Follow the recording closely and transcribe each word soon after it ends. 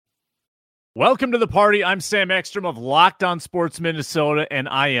Welcome to the party. I'm Sam Ekstrom of Locked On Sports Minnesota, and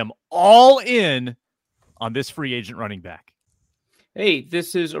I am all in on this free agent running back. Hey,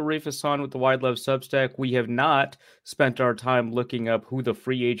 this is Arif Hassan with the Wide Love Substack. We have not spent our time looking up who the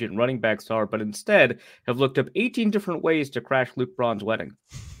free agent running backs are, but instead have looked up 18 different ways to crash Luke Braun's wedding.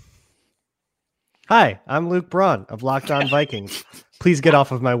 Hi, I'm Luke Braun of Locked On Vikings. Please get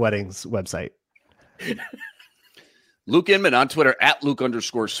off of my wedding's website. Luke Inman on Twitter at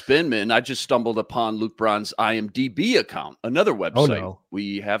Luke_Spinman. I just stumbled upon Luke Braun's IMDb account, another website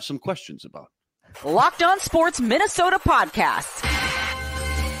we have some questions about. Locked On Sports Minnesota Podcast.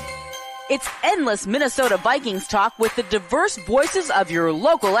 It's endless Minnesota Vikings talk with the diverse voices of your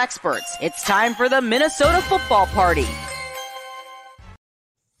local experts. It's time for the Minnesota Football Party.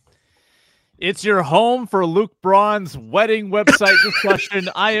 It's your home for Luke Braun's wedding website discussion,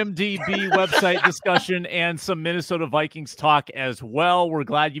 IMDb website discussion, and some Minnesota Vikings talk as well. We're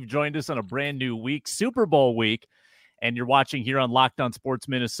glad you've joined us on a brand new week, Super Bowl week, and you're watching here on Locked On Sports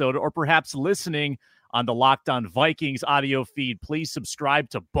Minnesota, or perhaps listening on the Locked On Vikings audio feed. Please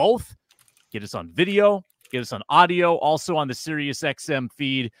subscribe to both. Get us on video, get us on audio, also on the SiriusXM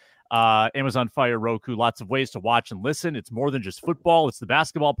feed. Amazon Fire, Roku, lots of ways to watch and listen. It's more than just football. It's the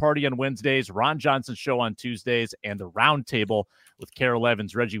basketball party on Wednesdays, Ron Johnson show on Tuesdays, and the Roundtable with Carol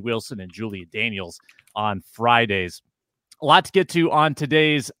Evans, Reggie Wilson, and Julia Daniels on Fridays. A lot to get to on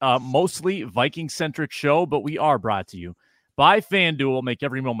today's mostly Viking-centric show, but we are brought to you by FanDuel. Make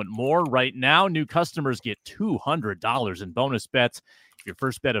every moment more. Right now, new customers get $200 in bonus bets. If your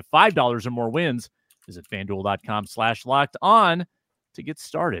first bet of $5 or more wins, visit FanDuel.com/locked-on to get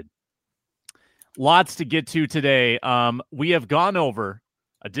started. Lots to get to today. We have gone over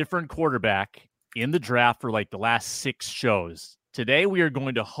a different quarterback in the draft for like the last 6 shows. Today, we are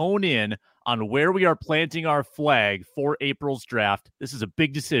going to hone in on where we are planting our flag for April's draft. This is a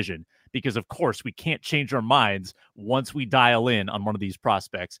big decision because, of course, we can't change our minds once we dial in on one of these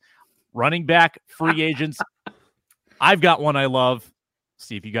prospects. Running back, free agents. I've got one I love.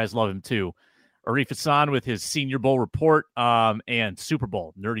 See if you guys love him too. Arif Hassan with his Senior Bowl report and Super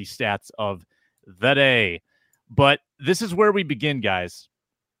Bowl nerdy stats of the day. But this is where we begin, guys.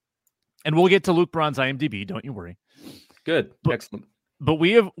 And we'll get to Luke Braun's IMDb, don't you worry. Good. Excellent. But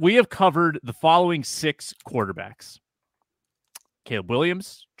we have covered the following 6 quarterbacks. Caleb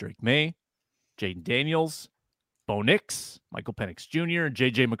Williams, Drake May, Jaden Daniels, Bo Nix, Michael Penix Jr., and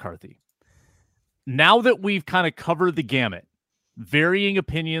J.J. McCarthy. Now that we've kind of covered the gamut, varying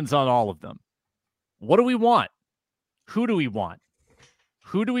opinions on all of them, what do we want? Who do we want?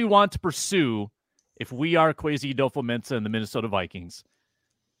 Who do we want to pursue if we are Kwesi Adolfo-Mensah and the Minnesota Vikings?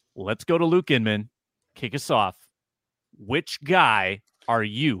 Let's go to Luke Inman. Kick us off. Which guy are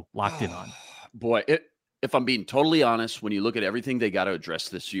you locked in on? Boy, if I'm being totally honest, when you look at everything they got to address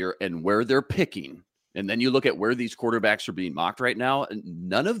this year and where they're picking, and then you look at where these quarterbacks are being mocked right now,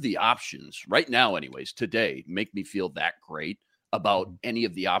 none of the options right now, anyways, today, make me feel that great about any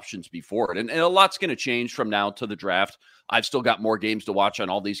of the options before it. And a lot's going to change from now to the draft. I've still got more games to watch on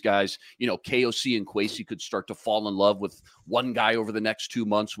all these guys. You know, KOC and Kwesi could start to fall in love with one guy over the next 2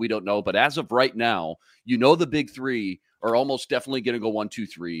 months. We don't know. But as of right now, you know, the big 3 are almost definitely going to go 1, 2,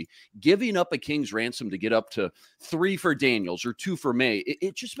 3. Giving up a king's ransom to get up to 3 for Daniels or 2 for May,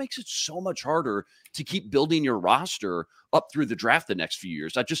 it just makes it so much harder to keep building your roster up through the draft the next few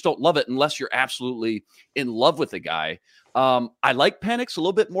years. I just don't love it unless you're absolutely in love with the guy. I like Penix a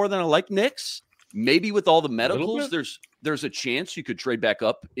little bit more than I like Nix. Maybe with all the medicals, there's a chance you could trade back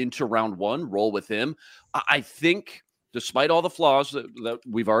up into round 1, roll with him. I think, despite all the flaws that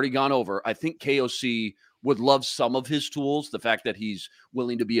we've already gone over, I think KOC would love some of his tools. The fact that he's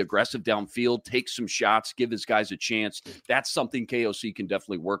willing to be aggressive downfield, take some shots, give his guys a chance. That's something KOC can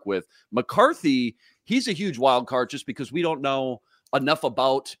definitely work with. McCarthy, he's a huge wild card just because we don't know enough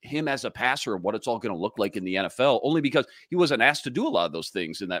about him as a passer and what it's all going to look like in the NFL, only because he wasn't asked to do a lot of those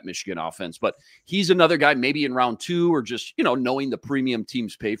things in that Michigan offense. But he's another guy maybe in round 2, or just, you know, knowing the premium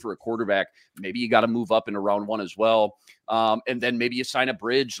teams pay for a quarterback, maybe you got to move up into round 1 as well. And then maybe you sign a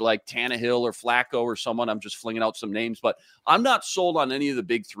bridge like Tannehill or Flacco or someone. I'm just flinging out some names, but I'm not sold on any of the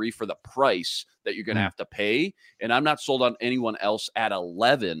big 3 for the price that you're going to have to pay. And I'm not sold on anyone else at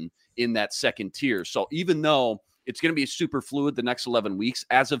 11 in that second tier. So even though it's going to be super fluid the next 11 weeks,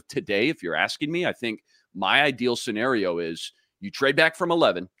 as of today, if you're asking me, I think my ideal scenario is you trade back from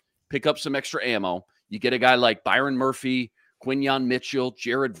 11, pick up some extra ammo. You get a guy like Byron Murphy, Quinyon Mitchell,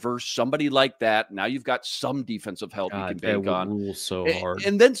 Jared Verse, somebody like that. Now you've got some defensive help you can bank on. Rule so hard.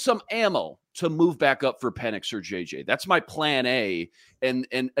 And then some ammo. to move back up for Penix or JJ. That's my plan A. And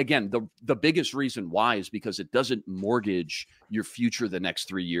again, the biggest reason why is because it doesn't mortgage your future the next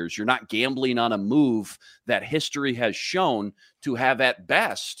 3 years. You're not gambling on a move that history has shown to have at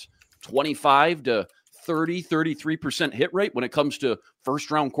best 25 to 33% hit rate when it comes to first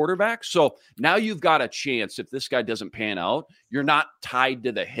round quarterbacks. So now you've got a chance. If this guy doesn't pan out, you're not tied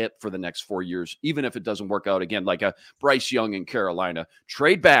to the hip for the next 4 years, even if it doesn't work out again, like a Bryce Young in Carolina.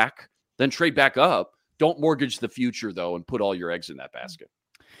 Trade back, then trade back up. Don't mortgage the future, though, and put all your eggs in that basket.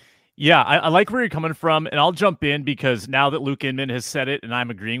 Yeah, I like where you're coming from, and I'll jump in because now that Luke Inman has said it and I'm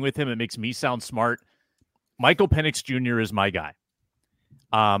agreeing with him, it makes me sound smart. Michael Penix Jr. is my guy.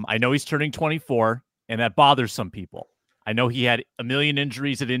 I know he's turning 24, and that bothers some people. I know he had a million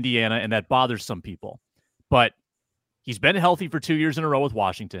injuries at Indiana, and that bothers some people. But he's been healthy for 2 years in a row with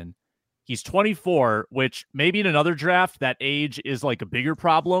Washington. He's 24, which maybe in another draft, that age is like a bigger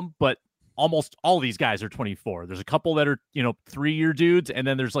problem, but almost all these guys are 24. There's a couple that are, 3-year dudes, and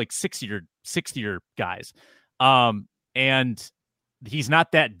then there's like 6-year guys. And he's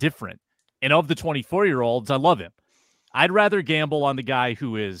not that different. And of the 24-year-olds, I love him. I'd rather gamble on the guy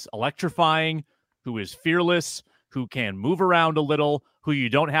who is electrifying, who is fearless, who can move around a little, who you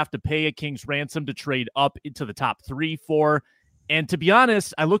don't have to pay a king's ransom to trade up into the top 3, 4. And to be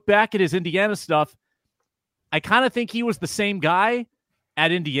honest, I look back at his Indiana stuff. I kind of think he was the same guy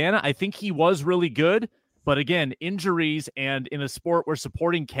at Indiana. I think he was really good. But again, injuries, and in a sport where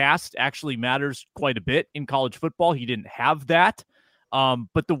supporting cast actually matters quite a bit in college football, he didn't have that.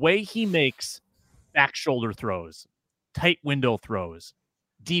 But the way he makes back shoulder throws, tight window throws,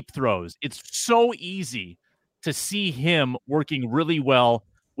 deep throws, it's so easy to see him working really well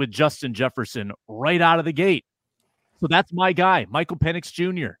with Justin Jefferson right out of the gate. So that's my guy, Michael Penix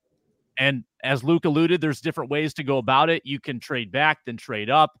Jr. And as Luke alluded, there's different ways to go about it. You can trade back, then trade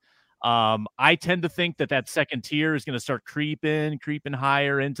up. I tend to think that second tier is going to start creeping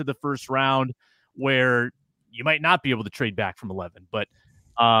higher into the first round, where you might not be able to trade back from 11. But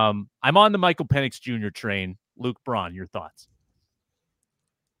I'm on the Michael Penix Jr. train. Luke Braun, your thoughts?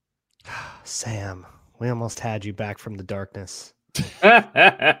 Sam, we almost had you back from the darkness.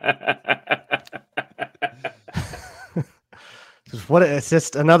 It's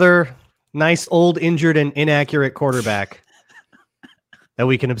just another nice old injured and inaccurate quarterback that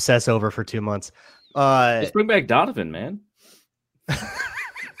we can obsess over for 2 months. Let's bring back Donovan, man.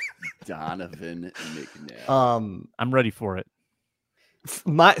 Donovan McNabb. I'm ready for it.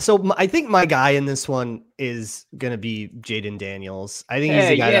 I think my guy in this one is gonna be Jaden Daniels. I think he's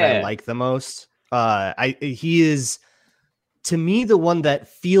the guy that I like the most. He is, to me, the one that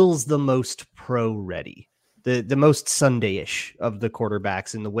feels the most pro ready, the most Sunday-ish of the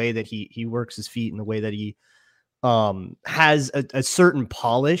quarterbacks, in the way that he works his feet, in the way that he has a certain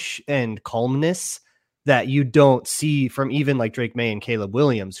polish and calmness that you don't see from even like Drake May and Caleb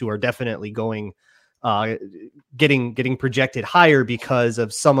Williams, who are definitely going getting projected higher because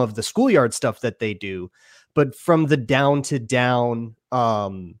of some of the schoolyard stuff that they do. But from the down to down,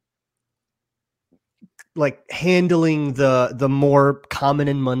 like handling the more common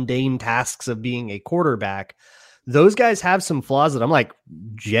and mundane tasks of being a quarterback, those guys have some flaws that I'm like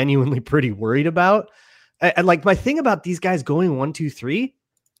genuinely pretty worried about. And like, my thing about these guys going 1, 2, 3,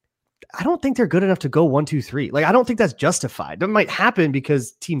 I don't think they're good enough to go 1, 2, 3. Like, I don't think that's justified. That might happen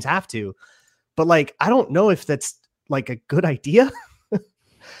because teams have to, but like, I don't know if that's like a good idea.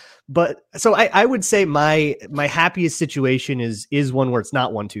 But so I would say my happiest situation is one where it's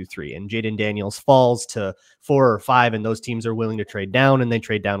not 1, 2, 3, and Jaden Daniels falls to 4 or 5, and those teams are willing to trade down, and they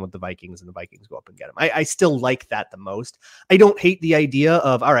trade down with the Vikings, and the Vikings go up and get him. I still like that the most. I don't hate the idea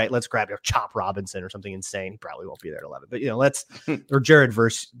of, all right, let's grab Chop Robinson or something insane. He probably won't be there at 11, but let's or Jared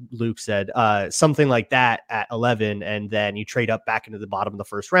versus Luke said something like that at 11, and then you trade up back into the bottom of the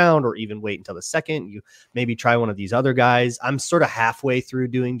first round, or even wait until the second. You maybe try one of these other guys. I'm sort of halfway through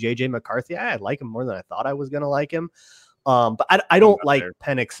doing JJ McCarthy. I like him more than I thought I was going to like him. But I don't like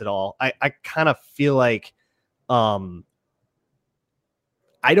Penix at all. I kind of feel like I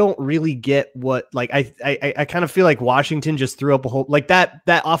don't really get what, like, I kind of feel like Washington just threw up a whole, like that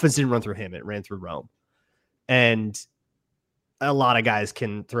offense didn't run through him. It ran through Rome. And a lot of guys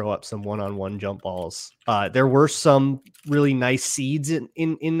can throw up some one-on-one jump balls. There were some really nice seeds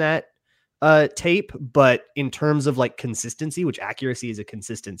in that tape, but in terms of like consistency, which accuracy is a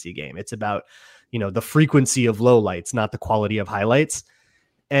consistency game, it's about the frequency of lowlights, not the quality of highlights.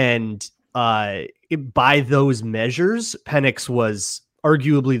 And by those measures, Penix was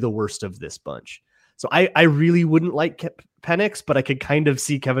arguably the worst of this bunch. So I really wouldn't like Penix, but I could kind of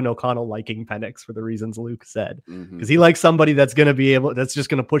see Kevin O'Connell liking Penix for the reasons Luke said, because he likes somebody that's going to be able, that's just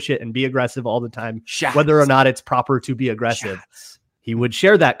going to push it and be aggressive all the time, whether or not it's proper to be aggressive. He would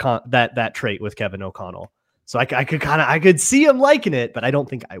share that trait with Kevin O'Connell. So I could see him liking it, but I don't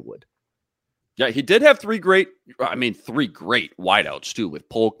think I would. Yeah, he did have three great wideouts too, with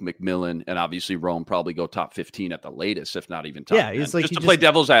Polk, McMillan, and obviously Rome probably go top 15 at the latest, if not even top 10. He's like, just to play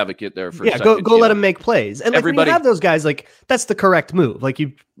devil's advocate there for a second. Go let him make plays. And like, when you have those guys, like, that's the correct move. Like,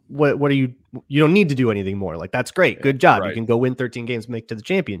 you don't need to do anything more. Like, that's great. Good job. Right. You can go win 13 games, make to the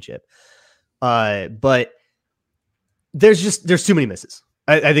championship. But there's too many misses.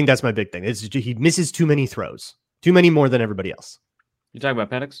 I think that's my big thing. He misses too many throws, too many more than everybody else. You talking about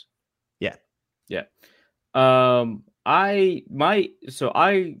Penix? Yeah.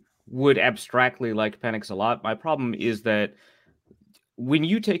 I would abstractly like Penix a lot. My problem is that when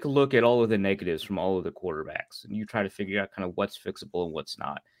you take a look at all of the negatives from all of the quarterbacks and you try to figure out kind of what's fixable and what's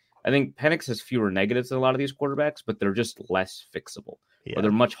not, I think Penix has fewer negatives than a lot of these quarterbacks, but they're just less fixable, or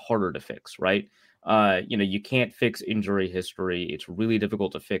they're much harder to fix, right? You can't fix injury history. It's really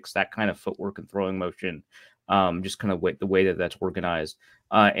difficult to fix that kind of footwork and throwing motion. Just kind of the way that's organized.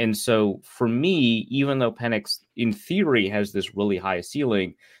 And so for me, even though Penix in theory has this really high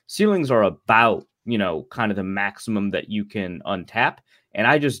ceiling, ceilings are about, kind of the maximum that you can untap. And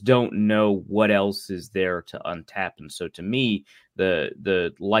I just don't know what else is there to untap. And so to me,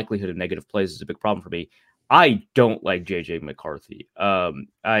 the likelihood of negative plays is a big problem for me. I don't like JJ McCarthy. I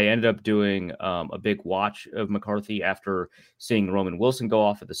ended up doing a big watch of McCarthy after seeing Roman Wilson go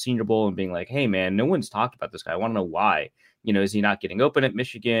off at the Senior Bowl and being like, hey, man, no one's talked about this guy. I want to know why. Is he not getting open at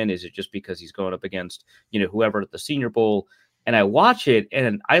Michigan? Is it just because he's going up against, whoever at the Senior Bowl? And I watch it,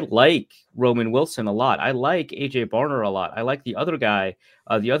 and I like Roman Wilson a lot. I like AJ Barner a lot. I like the other guy,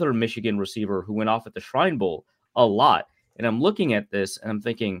 the other Michigan receiver who went off at the Shrine Bowl a lot. And I'm looking at this, and I'm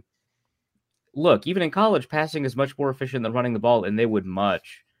thinking, look, even in college, passing is much more efficient than running the ball, and they would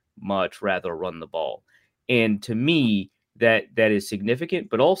much, much rather run the ball. And to me, that is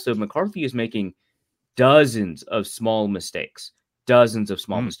significant. But also, McCarthy is making dozens of small mistakes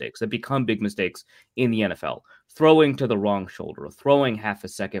that become big mistakes in the NFL. Throwing to the wrong shoulder, throwing half a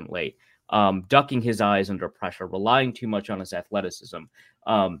second late, ducking his eyes under pressure, relying too much on his athleticism.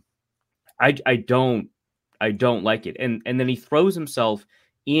 I don't like it. And then he throws himself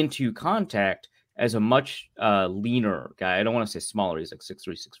into contact as a much leaner guy. I don't want to say smaller. He's like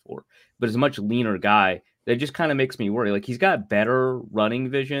 6'3", 6'4", but as a much leaner guy that just kind of makes me worry. Like, he's got better running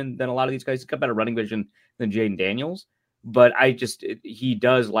vision than a lot of these guys. He's got better running vision than Jaden Daniels, but he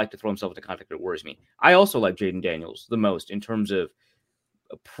does like to throw himself into contact. That worries me. I also like Jaden Daniels the most in terms of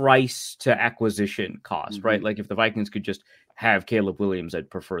price to acquisition cost, right? Like, if the Vikings could just have Caleb Williams, I'd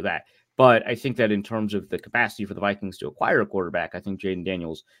prefer that. But I think that in terms of the capacity for the Vikings to acquire a quarterback, I think Jaden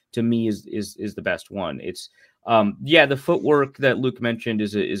Daniels, to me, is the best one. It's the footwork that Luke mentioned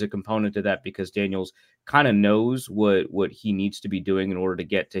is a component to that, because Daniels kind of knows what he needs to be doing in order to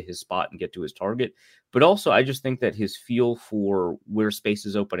get to his spot and get to his target. But also, I just think that his feel for where space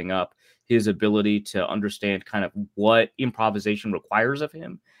is opening up, his ability to understand kind of what improvisation requires of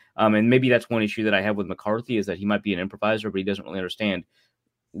him. And maybe that's one issue that I have with McCarthy, is that he might be an improviser, but he doesn't really understand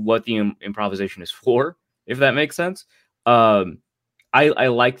what the improvisation is for, if that makes sense. I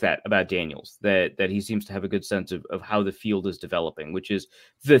like that about Daniels, that he seems to have a good sense of how the field is developing, which is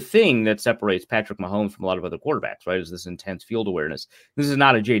the thing that separates Patrick Mahomes from a lot of other quarterbacks, right? Is this intense field awareness. This is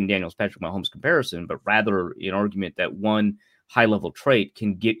not a Jaden Daniels, Patrick Mahomes comparison, but rather an argument that one high-level trait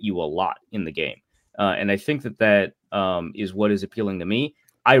can get you a lot in the game. And I think that is what is appealing to me.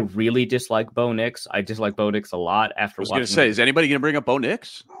 I really dislike Bo Nix. I dislike Bo Nix a lot after watching. I was going to say, is anybody going to bring up Bo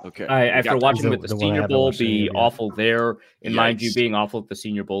Nix? Okay. After watching him at the Senior Bowl be awful there, and mind you, being awful at the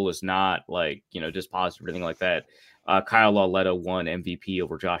Senior Bowl is not like, just positive or anything like that. Kyle Lauletta won MVP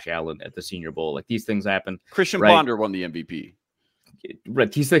over Josh Allen at the Senior Bowl. Like, these things happen. Christian Ponder won the MVP.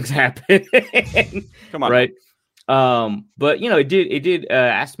 Right. These things happen. Come on. Right. But it did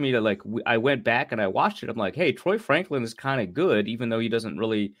ask me to, like, I went back and I watched it. I'm like, hey, Troy Franklin is kind of good, even though he doesn't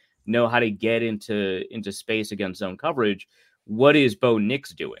really know how to get into space against zone coverage. What is Bo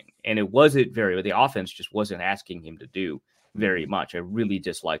Nix doing? And the offense just wasn't asking him to do very much. I really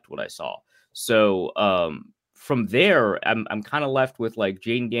disliked what I saw. So, from there, I'm kind of left with like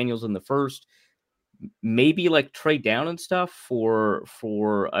Jaden Daniels in the first, maybe like trade down and stuff for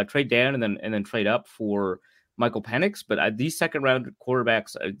trade down and then trade up for Michael Penix, but these second round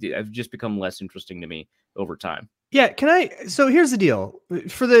quarterbacks have just become less interesting to me over time. Yeah, so here's the deal.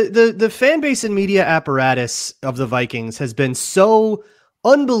 For the fan base and media apparatus of the Vikings has been so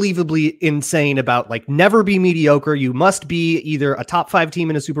unbelievably insane about like never be mediocre. You must be either a top 5 team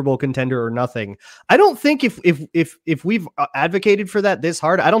in a Super Bowl contender or nothing. I don't think if we've advocated for that this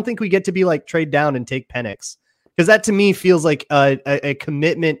hard, I don't think we get to be like trade down and take Penix, because that to me feels like a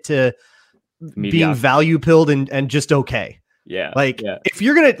commitment to being value pilled and just okay. Yeah. Like if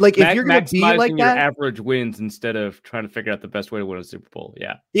you're going to be like your that, average wins instead of trying to figure out the best way to win a Super Bowl.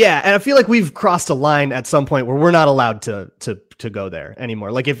 Yeah. Yeah. And I feel like we've crossed a line at some point where we're not allowed to go there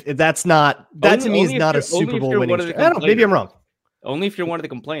anymore. Like if that's not, that to me is not a Super Bowl winning. I don't know, maybe I'm wrong. Only if you're one of the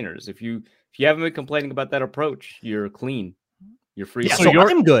complainers. If you haven't been complaining about that approach, you're clean. You're free. Yeah, so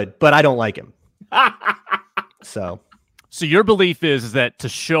I'm good, but I don't like him. So your belief is that to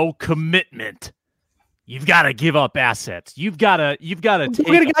show commitment, you've got to give up assets. You've got to take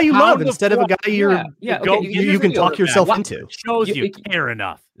a guy you love instead of a guy you can talk yourself into. Shows you care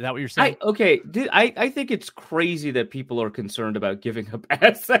enough. Is that what you're saying? I think it's crazy that people are concerned about giving up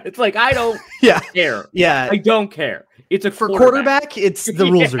assets. Like I don't care. Yeah, I don't care. It's for quarterback. It's the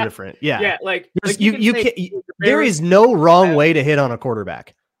rules are different. Yeah, like you can't. There is no wrong way to hit on a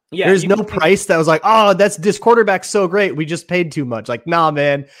quarterback. Yeah, there's no price that was like, oh, this quarterback's so great, we just paid too much. Like, nah,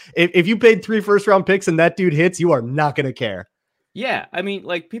 man. If you paid 3 first-round picks and that dude hits, you are not going to care. Yeah, I mean,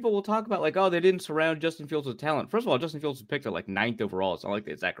 like people will talk about like, oh, they didn't surround Justin Fields with talent. First of all, Justin Fields was picked at like 9th overall. It's not like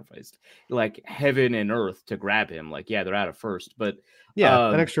they sacrificed like heaven and earth to grab him. Like, yeah, they're out of first, but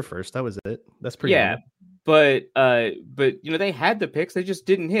an extra first. That was it. That's pretty. Yeah, good. But they had the picks, they just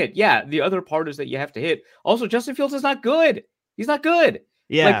didn't hit. Yeah, the other part is that you have to hit. Also, Justin Fields is not good. He's not good.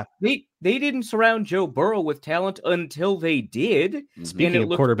 Yeah, like, they didn't surround Joe Burrow with talent until they did. Speaking of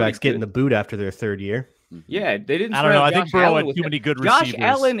quarterbacks getting the boot after their 3rd year. Yeah, they didn't. I don't know. I think Burrow had too many good receivers. Josh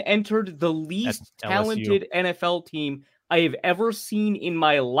Allen entered the least talented NFL team I have ever seen in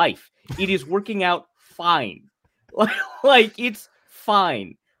my life. It is working out fine. Like it's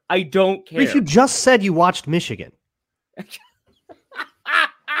fine. I don't care. If you just said you watched Michigan.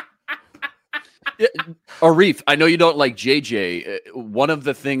 Arif, I know you don't like JJ. One of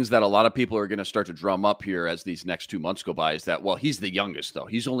the things that a lot of people are going to start to drum up here as these next 2 months go by is that, well, he's the youngest, though.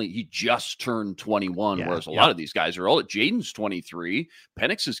 He just turned 21, whereas a lot of these guys are old. Jaden's 23.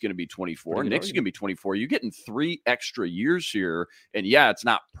 Penix is going to be 24. Nick's going to be 24. You're getting 3 extra years here. And yeah, it's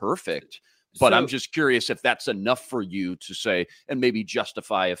not perfect, but I'm just curious if that's enough for you to say and maybe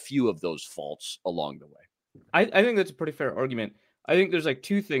justify a few of those faults along the way. I think that's a pretty fair argument. I think there's like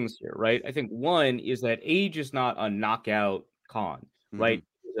 2 things here, right? I think one is that age is not a knockout con, right?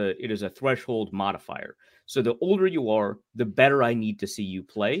 It is a threshold modifier. So the older you are, the better I need to see you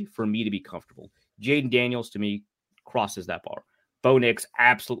play for me to be comfortable. Jaden Daniels, to me, crosses that bar. Bo Nix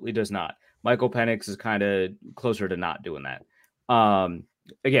absolutely does not. Michael Penix is kind of closer to not doing that.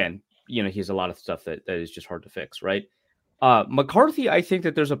 Again, he has a lot of stuff that is just hard to fix, right? McCarthy, I think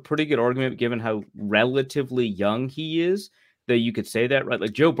that there's a pretty good argument given how relatively young he is, that you could say that, right?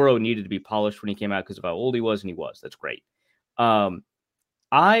 Like Joe Burrow needed to be polished when he came out because of how old he was, and he was. That's great. I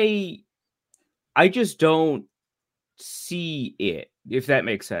just don't see it, if that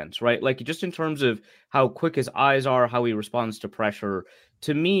makes sense, right? Like just in terms of how quick his eyes are, how he responds to pressure.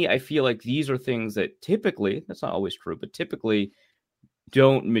 To me, I feel like these are things that typically, that's not always true, but typically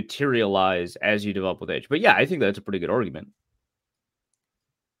don't materialize as you develop with age. But yeah, I think that's a pretty good argument.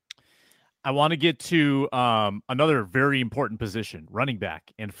 I want to get to another very important position, running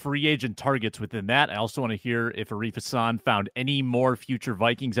back, and free agent targets within that. I also want to hear if Arif Hassan found any more future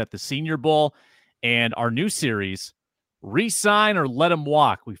Vikings at the Senior Bowl, and our new series, Resign or Let Him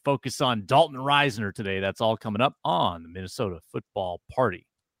Walk. We focus on Dalton Risner today. That's all coming up on the Minnesota Football Party.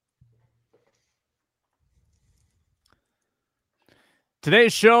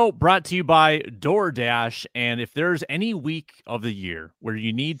 Today's show brought to you by DoorDash, and if there's any week of the year where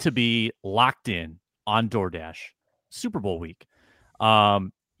you need to be locked in on DoorDash, Super Bowl week,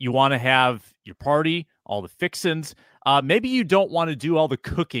 you want to have your party, all the fixins. Maybe you don't want to do all the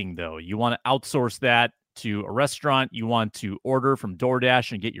cooking, though. You want to outsource that to a restaurant. You want to order from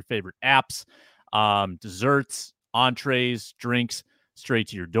DoorDash and get your favorite apps, desserts, entrees, drinks straight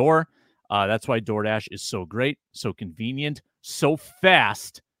to your door. That's why DoorDash is so great, so convenient, so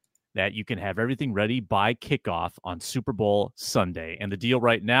fast that you can have everything ready by kickoff on Super Bowl Sunday. And the deal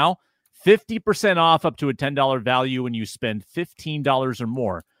right now, 50% off up to a $10 value when you spend $15 or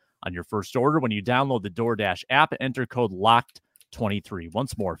more on your first order. When you download the DoorDash app, enter code LOCKED23.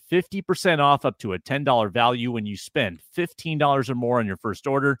 Once more, 50% off up to a $10 value when you spend $15 or more on your first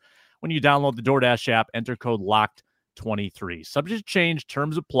order. When you download the DoorDash app, enter code LOCKED23. Subject to change,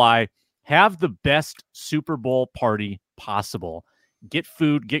 terms apply. Have the best Super Bowl party possible. Get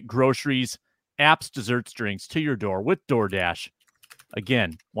food, get groceries, apps, desserts, drinks to your door with DoorDash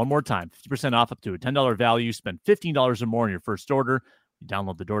Again, one more time, 50% off up to a $10 value. Spend $15 or more on your first order. You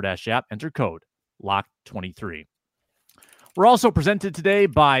download the DoorDash app, enter code LOCK23. We're also presented today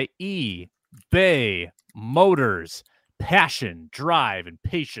by eBay Motors. Passion, drive, and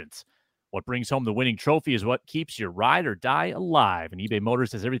patience. What brings home the winning trophy is what keeps your ride or die alive. And eBay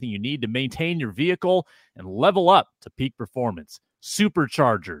Motors has everything you need to maintain your vehicle and level up to peak performance.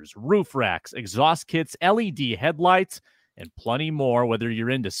 Superchargers, roof racks, exhaust kits, LED headlights, and plenty more. Whether you're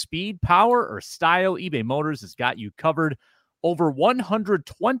into speed, power, or style, eBay Motors has got you covered. Over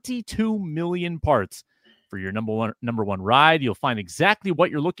 122 million parts for your number one ride. You'll find exactly what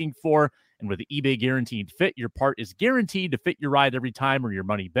you're looking for. And with the eBay Guaranteed Fit, your part is guaranteed to fit your ride every time or your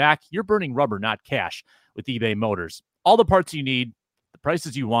money back. You're burning rubber, not cash, with eBay Motors. All the parts you need, the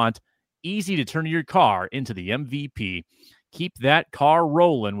prices you want, easy to turn your car into the MVP. Keep that car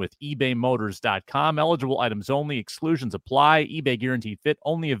rolling with ebaymotors.com. Eligible items only. Exclusions apply. eBay Guaranteed Fit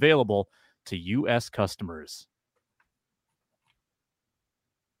only available to U.S. customers.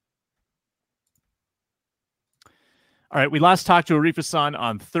 All right, we last talked to Arif Hassan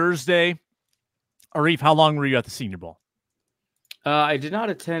on Thursday. Arif, how long were you at the Senior Bowl? I did not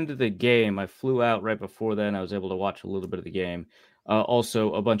attend the game. I flew out right before then. I was able to watch a little bit of the game.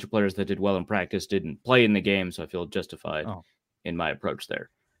 Also, a bunch of players that did well in practice didn't play in the game, so I feel justified in my approach there.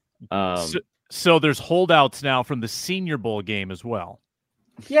 So there's holdouts now from the Senior Bowl game as well.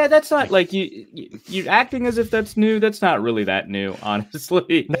 Yeah, that's not like you're acting as if that's new. That's not really that new,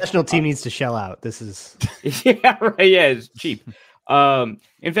 honestly. National team needs to shell out. This is yeah, right. Yeah, it's cheap.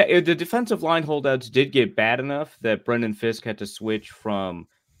 In fact, the defensive line holdouts did get bad enough that Brendan Fisk had to switch from,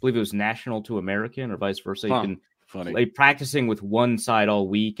 I believe it was national to American or vice versa. He's been practicing with one side all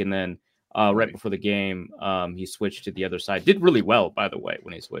week, and then right before the game, he switched to the other side. Did really well, by the way,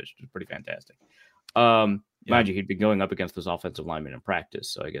 when he switched. It was pretty fantastic. Mind you, he'd been going up against those offensive linemen in practice,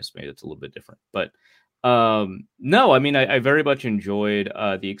 so I guess maybe it's a little bit different. But no, I mean, I very much enjoyed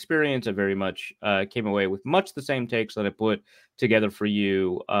the experience. I very much came away with much the same takes that I put together for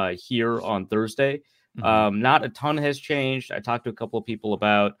you here on Thursday. Mm-hmm. Not a ton has changed. I talked to a couple of people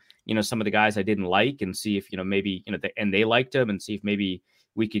about, some of the guys I didn't like and see if, maybe, and they liked them, and see if maybe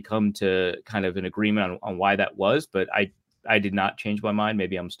we could come to kind of an agreement on why that was. But I did not change my mind.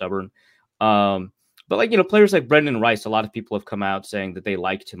 Maybe I'm stubborn. But players like Brendan Rice, a lot of people have come out saying that they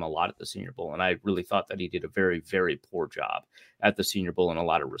liked him a lot at the Senior Bowl. And I really thought that he did a very, very poor job at the Senior Bowl in a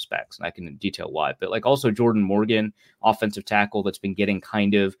lot of respects. And I can detail why. But also Jordan Morgan, offensive tackle that's been getting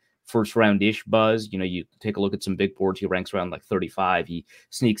kind of first round-ish buzz. You take a look at some big boards. He ranks around like 35. He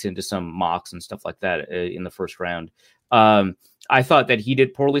sneaks into some mocks and stuff like that in the first round. I thought that he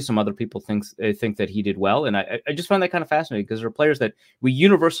did poorly. Some other people think that he did well. And I just find that kind of fascinating because there are players that we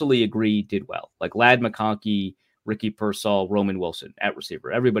universally agree did well, like Ladd McConkey, Ricky Pearsall, Roman Wilson at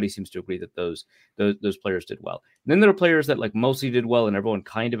receiver. Everybody seems to agree that those players did well. And then there are players that like mostly did well and everyone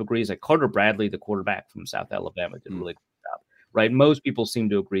kind of agrees, like Carter Bradley, the quarterback from South Alabama, did a really good job, right? Most people seem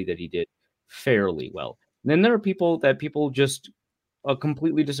to agree that he did fairly well. And then there are people that people just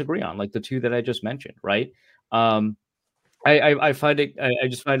completely disagree on, like the two that I just mentioned, right? I find it. I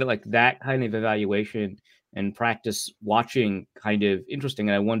just find it like that kind of evaluation and practice watching kind of interesting.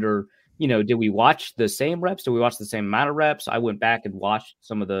 And I wonder, did we watch the same reps? Did we watch the same amount of reps? I went back and watched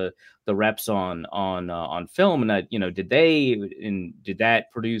some of the reps on film, and did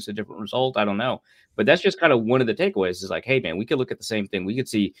that produce a different result? I don't know, but that's just kind of one of the takeaways. Is like, hey man, we could look at the same thing. We could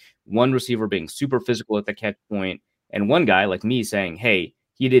see one receiver being super physical at the catch point, and one guy like me saying, hey,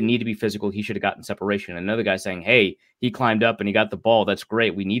 he didn't need to be physical. He should have gotten separation. Another guy saying, hey, he climbed up and he got the ball. That's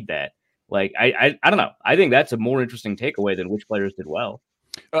great. We need that. Like, I don't know. I think that's a more interesting takeaway than which players did well.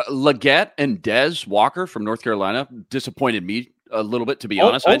 Leggett and Dez Walker from North Carolina disappointed me a little bit, to be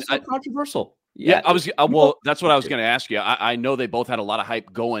honest. Also controversial. Yeah, well, that's what I was going to ask you. I know they both had a lot of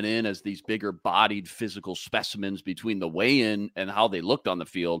hype going in as these bigger bodied physical specimens between the weigh-in and how they looked on the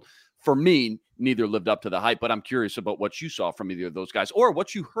field. For me, neither lived up to the hype, but I'm curious about what you saw from either of those guys or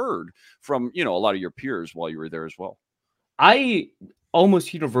what you heard from, a lot of your peers while you were there as well. I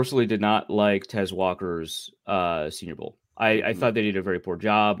almost universally did not like Tez Walker's Senior Bowl. I thought they did a very poor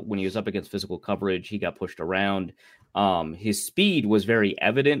job. When he was up against physical coverage, he got pushed around. His speed was very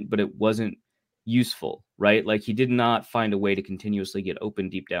evident, but it wasn't useful, right? Like he did not find a way to continuously get open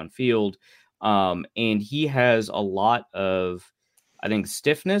deep downfield. And he has a lot of, I think,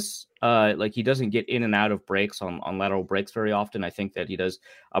 stiffness. Like he doesn't get in and out of breaks on lateral breaks very often. I think that he does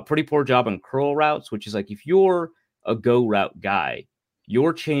a pretty poor job on curl routes, which is like if you're a go route guy,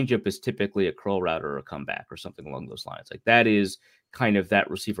 your changeup is typically a curl route or a comeback or something along those lines. Like that is kind of that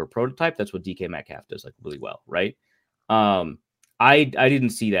receiver prototype. That's what DK Metcalf does like really well, right? I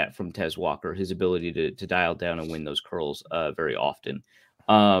didn't see that from Tez Walker, his ability to dial down and win those curls very often.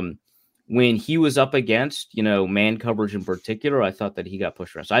 When he was up against, man coverage in particular, I thought that he got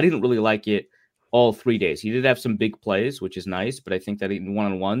pushed around. So I didn't really like it all 3 days. He did have some big plays, which is nice, but I think that in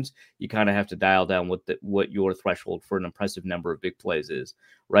one-on-ones, you kind of have to dial down what your threshold for an impressive number of big plays is,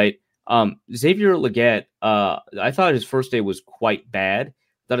 right? Xavier Legette, I thought his first day was quite bad. I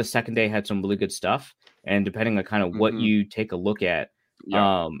thought his second day had some really good stuff. And depending on kind of what you take a look at,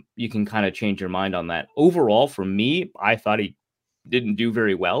 you can kind of change your mind on that. Overall, for me, I thought he didn't do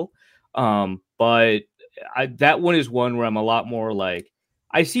very well. But that one is one where I'm a lot more like,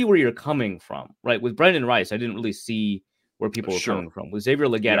 I see where you're coming from, right? With Brendan Rice, I didn't really see where people were coming from. With Xavier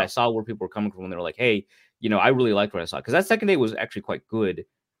Legette, I saw where people were coming from when they were like, hey, I really liked what I saw. Because that second day was actually quite good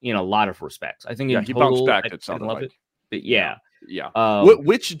in a lot of respects. I think in he total, bounced back. It sounded like. But yeah.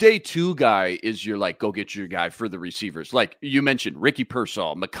 Which day two guy is your go get your guy for the receivers? Like you mentioned, Ricky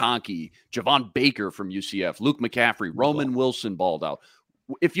Pearsall, McConkey, Javon Baker from UCF, Luke McCaffrey, Roman Wilson balled out.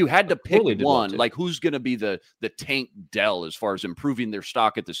 If you had to pick one, who's going to be the Tank Dell as far as improving their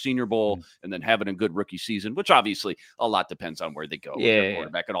stock at the Senior Bowl and then having a good rookie season, which obviously a lot depends on where they go with their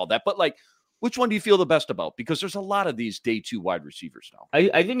quarterback and all that. But which one do you feel the best about? Because there's a lot of these day two wide receivers now.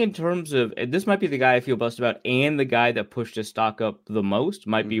 I think in terms of, this might be the guy I feel best about, and the guy that pushed his stock up the most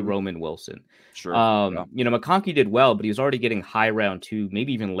might be Roman Wilson. Sure. McConkey did well, but he was already getting high round 2,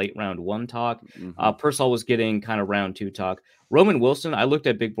 maybe even late round 1 talk. Pearsall was getting kind of round 2 talk. Roman Wilson, I looked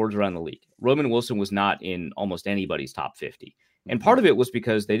at big boards around the league. Roman Wilson was not in almost anybody's top 50. And part of it was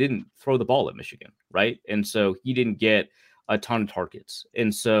because they didn't throw the ball at Michigan, right? And so he didn't get a ton of targets.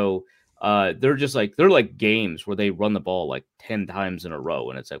 And so they're like games where they run the ball like 10 times in a row.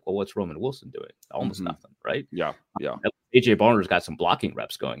 And it's like, well, what's Roman Wilson doing? Almost nothing, right? Yeah. AJ Barner's got some blocking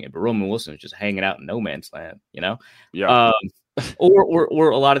reps going in, but Roman Wilson is just hanging out in no man's land, Yeah. Or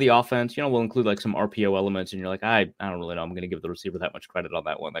a lot of the offense, will include like some RPO elements, and you're like, I don't really know. I'm going to give the receiver that much credit on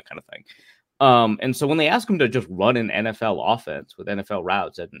that one, that kind of thing. And so when they ask him to just run an NFL offense with NFL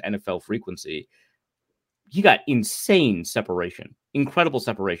routes at an NFL frequency, he got insane separation, incredible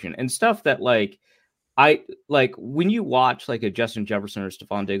separation, and stuff that when you watch like a Justin Jefferson or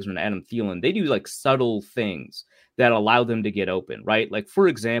Stephon Diggs or an Adam Thielen, they do like subtle things that allow them to get open, right? Like, for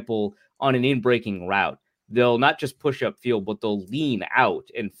example, on an in-breaking route, they'll not just push up field, but they'll lean out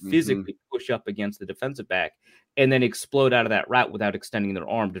and physically push up against the defensive back and then explode out of that route without extending their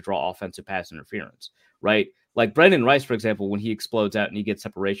arm to draw offensive pass interference, right? Like Brendan Rice, for example, when he explodes out and he gets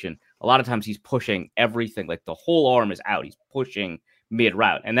separation, a lot of times he's pushing everything. Like the whole arm is out. He's pushing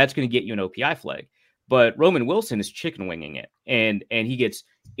mid-route, and that's going to get you an OPI flag. But Roman Wilson is chicken winging it, and he gets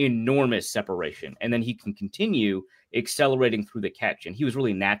enormous separation. And then he can continue accelerating through the catch. And he was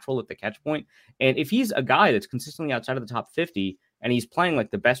really natural at the catch point. And if he's a guy that's consistently outside of the top 50 and he's playing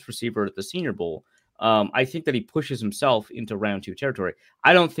like the best receiver at the Senior Bowl, I think that he pushes himself into round 2 territory.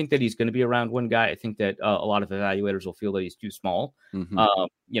 I don't think that he's going to be a round 1 guy. I think that a lot of evaluators will feel that he's too small,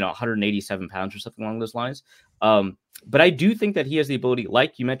 187 pounds or something along those lines. But I do think that he has the ability,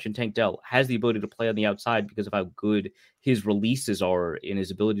 like you mentioned, Tank Dell has the ability to play on the outside because of how good his releases are in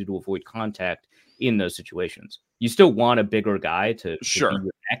his ability to avoid contact in those situations. You still want a bigger guy to be your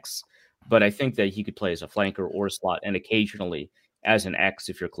X, but I think that he could play as a flanker or a slot and occasionally as an X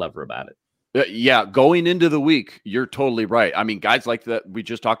if you're clever about it. Yeah, going into the week, you're totally right. I mean, guys like that we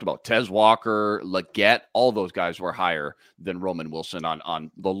just talked about, Tez Walker, Legette, all those guys were higher than Roman Wilson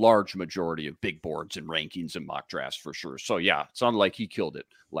on the large majority of big boards and rankings and mock drafts for sure. So, yeah, it sounded like he killed it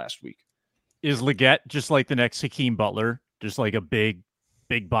last week. Is Legette just like the next Hakeem Butler, just like a big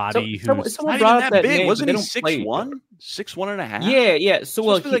body who's not even that big? Name, wasn't he 6'1", 6'1.5"? Yeah. So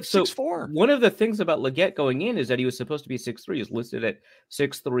like 6'4". One of the things about Legette going in is that he was supposed to be 6'3". He was listed at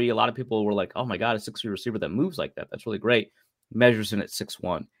 6'3". A lot of people were like, "Oh my god, a 6'3" receiver that moves like that. That's really great." Measures in at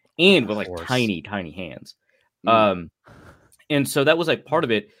 6'1" and with like tiny hands. And so that was like part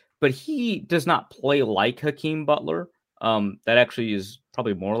of it. But he does not play like Hakeem Butler. That actually is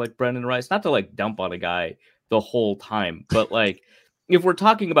probably more like Brendan Rice. Not to like dump on a guy the whole time, but like. If we're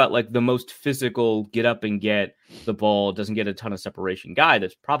talking about like the most physical, get up and get the ball, doesn't get a ton of separation guy,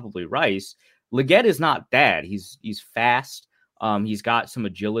 that's probably Rice. Legette is not bad. He's fast. He's got some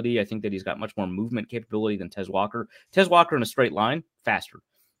agility. I think that he's got much more movement capability than Tez Walker. Tez Walker in a straight line, faster.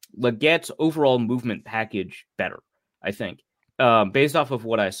 Legette's overall movement package, better, I think, based off of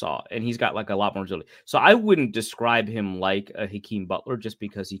what I saw. And he's got like a lot more agility. So I wouldn't describe him like a Hakeem Butler just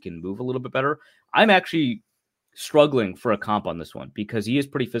because he can move a little bit better. I'm actually struggling for a comp on this one because he is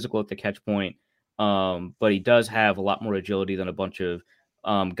pretty physical at the catch point, but he does have a lot more agility than a bunch of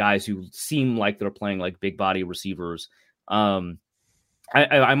guys who seem like they're playing like big body receivers.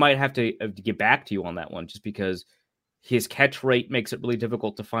 I might have to get back to you on that one, just because his catch rate makes it really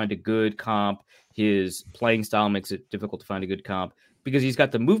difficult to find a good comp. His playing style makes it difficult to find a good comp, because he's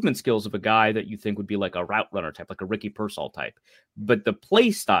got the movement skills of a guy that you think would be like a route runner type, like a Ricky Pearsall type. But the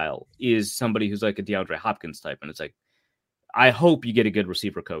play style is somebody who's like a DeAndre Hopkins type. And it's like, I hope you get a good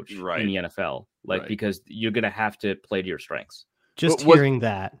receiver coach in the NFL, because you're going to have to play to your strengths. Just hearing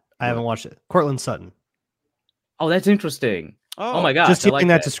that, I haven't watched it. Cortland Sutton. Oh, that's interesting. Oh my gosh. Just hearing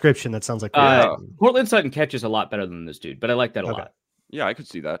that description, that sounds like Cortland Sutton catches a lot better than this dude, but I like that a lot. Yeah, I could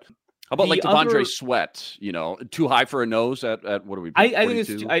see that. How about like Devondre Sweat? Too high for a nose at what are we? I think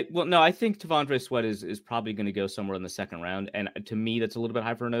it's I think Devondre Sweat is probably going to go somewhere in the second round, and to me, that's a little bit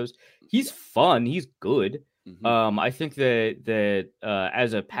high for a nose. He's fun. He's good. Mm-hmm. I think that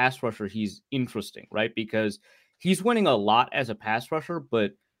as a pass rusher, he's interesting, right? Because he's winning a lot as a pass rusher,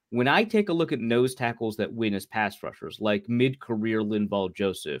 but when I take a look at nose tackles that win as pass rushers, like mid-career Linval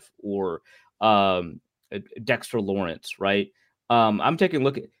Joseph or Dexter Lawrence, right? I'm taking a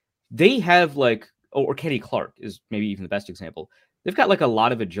look at, they have or Kenny Clark is maybe even the best example. They've got like a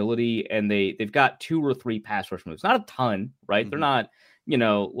lot of agility, and they've got 2 or 3 pass rush moves. Not a ton, right? Mm-hmm. They're not,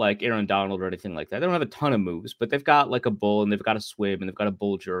 like Aaron Donald or anything like that. They don't have a ton of moves, but they've got like a bull, and they've got a swim, and they've got a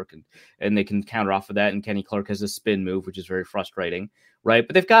bull jerk, and they can counter off of that. And Kenny Clark has a spin move, which is very frustrating, right?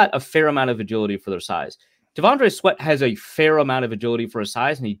 But they've got a fair amount of agility for their size. Devondre Sweat has a fair amount of agility for his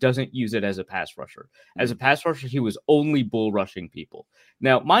size, and he doesn't use it as a pass rusher. As a pass rusher, he was only bull rushing people.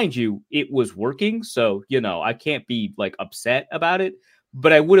 Now, mind you, it was working, so, I can't be like upset about it,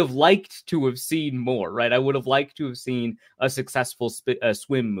 but I would have liked to have seen more, right? I would have liked to have seen a successful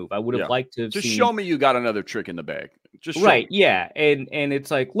swim move. I would have liked to have just show me you got another trick in the bag. Just right, yeah. And it's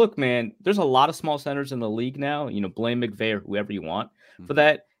like, look, man, there's a lot of small centers in the league now. Blame McVay or whoever you want for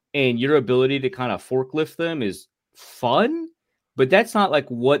that. And your ability to kind of forklift them is fun, but that's not like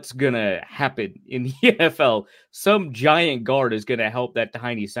what's going to happen in the NFL. Some giant guard is going to help that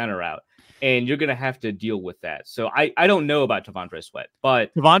tiny center out, and you're going to have to deal with that. So I don't know about Devondre Sweat,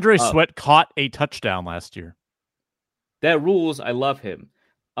 but Devondre Sweat caught a touchdown last year. That rules. I love him.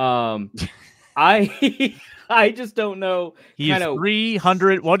 I just don't know. He's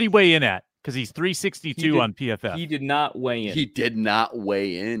 300. What did he weigh in at? Because he's 362 on PFF. He did not weigh in. He did not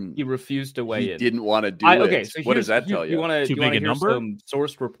weigh in. He refused to weigh in. He didn't want to do it. Okay, so what does that tell you? You want to hear some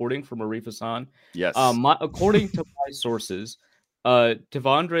source reporting from Arif Hassan? Yes. According to my sources,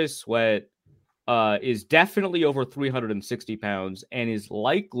 Devondre Sweat is definitely over 360 pounds and is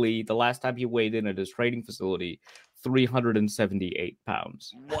likely, the last time he weighed in at his training facility, 378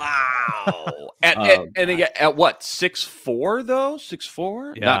 pounds. Wow. And again, at what, 6'4", though?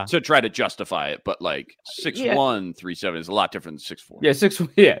 6'4"? Yeah. Not to try to justify it, but like 6'1", 370 is a lot different than 6'4". Yeah,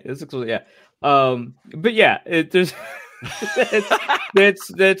 6'1", yeah. 6'1", yeah. But yeah, there's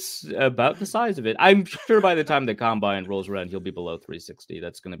that's about the size of it. I'm sure by the time the combine rolls around, he'll be below 360.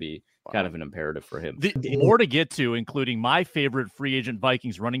 That's going to be kind of an imperative for him. More to get to, including my favorite free agent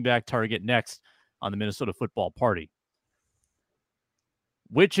Vikings running back target next on the Minnesota Football Party,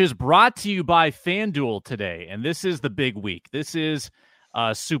 which is brought to you by FanDuel today. And this is the big week. This is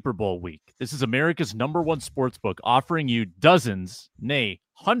Super Bowl week. This is America's #1 sportsbook, offering you dozens, nay,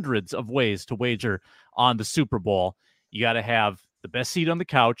 hundreds of ways to wager on the Super Bowl. You got to have the best seat on the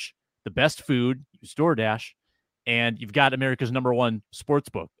couch, the best food, use DoorDash, and you've got America's #1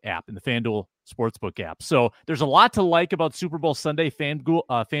 sportsbook app in the FanDuel Sportsbook app. So there's a lot to like about Super Bowl Sunday.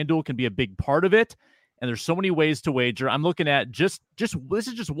 FanDuel can be a big part of it, and there's so many ways to wager. I'm looking at just this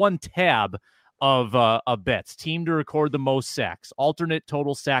is just one tab of bets. Team to record the most sacks, alternate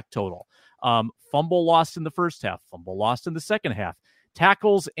total sack total, fumble lost in the first half, fumble lost in the second half,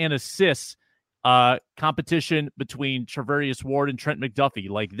 tackles and assists. Competition between Charvarius Ward and Trent McDuffie.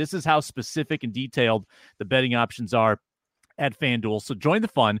 Like, this is how specific and detailed the betting options are at FanDuel. So join the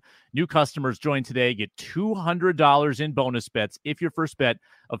fun. New customers join today. Get $200 in bonus bets if your first bet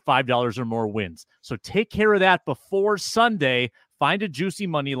of $5 or more wins. So take care of that before Sunday. Find a juicy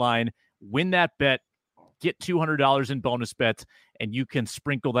money line, win that bet, get $200 in bonus bets, and you can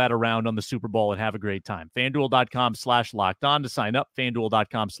sprinkle that around on the Super Bowl and have a great time. FanDuel.com/lockedon to sign up.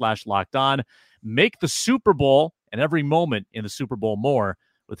 FanDuel.com/lockedon. Make the Super Bowl and every moment in the Super Bowl more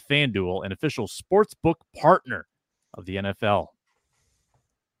with FanDuel, an official sportsbook partner of the NFL.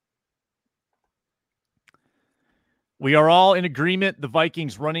 We are all in agreement. The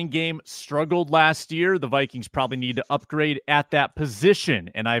Vikings running game struggled last year. The Vikings probably need to upgrade at that position,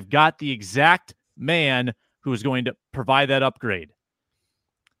 and I've got the exact man who is going to provide that upgrade.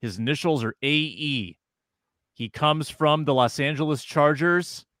 His initials are AE. He comes from the Los Angeles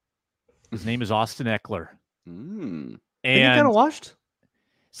Chargers. His name is Austin Eckler. And he kind of washed.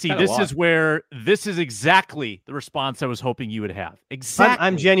 See, this is exactly the response I was hoping you would have. Exactly.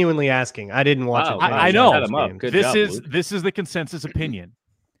 I'm genuinely asking. I didn't watch it. I know. This is the consensus opinion.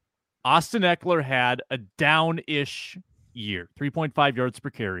 Austin Eckler had a down-ish year, 3.5 yards per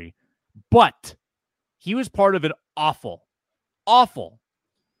carry, but he was part of an awful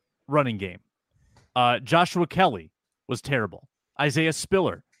running game. Joshua Kelly was terrible. Isaiah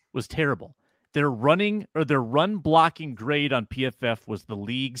Spiller was terrible. Their run blocking grade on PFF was the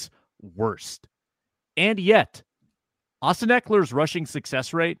league's worst. And yet, Austin Eckler's rushing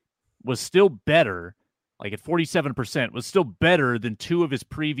success rate was still better, like at 47%, was still better than two of his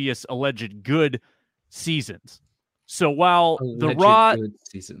previous alleged good seasons. So while the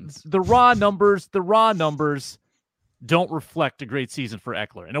raw numbers don't reflect a great season for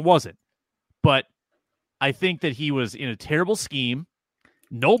Eckler, and it wasn't. But I think that he was in a terrible scheme.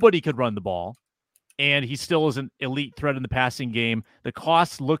 Nobody could run the ball, and he still is an elite threat in the passing game. The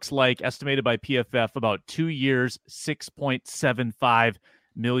cost looks like, estimated by PFF, about 2 years, $6.75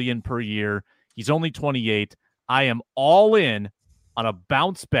 million per year. He's only 28. I am all in on a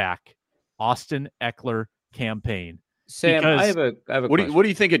bounce back Austin Eckler campaign. Sam, I have a question. What do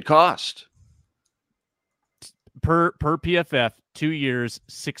you think it cost? Per PFF, 2 years,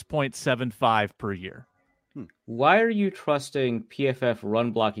 6.75 per year. Why are you trusting PFF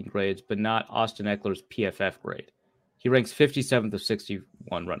run blocking grades, but not Austin Eckler's PFF grade? He ranks 57th of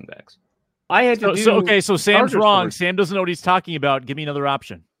 61 running backs. So Sam's wrong. Sam doesn't know what he's talking about. Give me another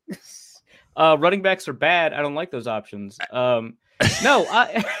option. Running backs are bad. I don't like those options. No,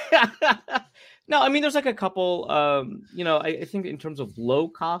 I mean, there's like a couple, I think in terms of low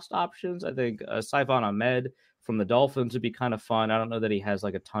cost options, I think Saivon Ahmed from the Dolphins would be kind of fun. I don't know that he has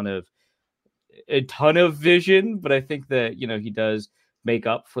like a ton of vision, but I think that, he does make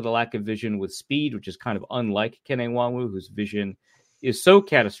up for the lack of vision with speed, which is kind of unlike Ken Nwanwu, whose vision is so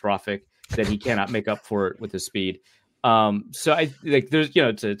catastrophic that he cannot make up for it with his speed. So I like there's,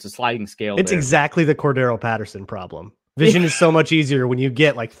 it's a sliding scale. It's exactly the Cordero Patterson problem. Vision is so much easier when you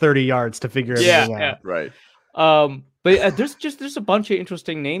get like 30 yards to figure everything out. Yeah, right. But there's a bunch of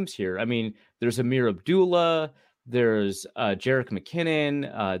interesting names here. I mean, there's Amir Abdullah, there's Jerick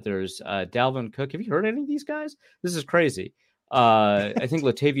McKinnon, there's Dalvin Cook. Have you heard any of these guys? This is crazy. I think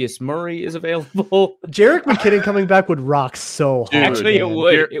Latavius Murray is available. Jerick McKinnon coming back would rock so hard. Actually, it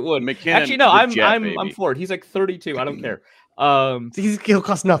would. It would. McKinnon, actually, no, I'm for it. He's like 32. I don't care. He'll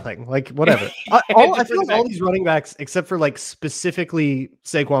cost nothing. Like whatever. I feel like all these running backs, except for like specifically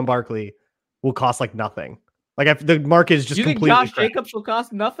Saquon Barkley, will cost like nothing. Like the market is just you completely. You think Josh Jacobs will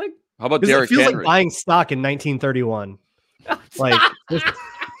cost nothing? How about Derrick Henry? It feels Henry? like buying stock in 1931. Like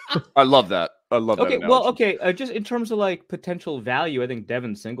I love that. I love that. Okay, well, okay. Just in terms of like potential value, I think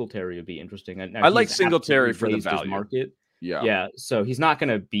Devin Singletary would be interesting. I like Singletary for the value market. Yeah. So he's not going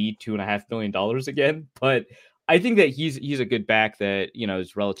to be $2.5 million again, but I think that he's a good back that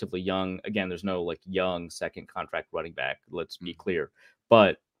is relatively young. Again, there's no like young second contract running back. Let's be clear,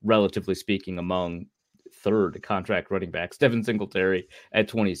 but relatively speaking, among third contract running backs, Devin Singletary at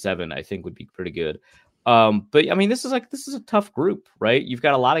 27, I think would be pretty good. But I mean, this is a tough group, right? You've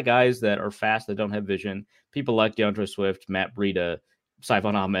got a lot of guys that are fast that don't have vision. People like DeAndre Swift, Matt Breida,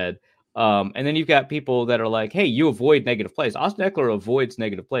 Saivon Ahmed. And then you've got people that are like, hey, you avoid negative plays. Austin Eckler avoids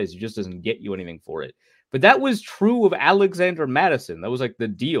negative plays. He just doesn't get you anything for it. But that was true of Alexander Madison. That was like the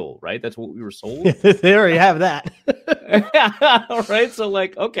deal, right? That's what we were sold. They already have that. All right. So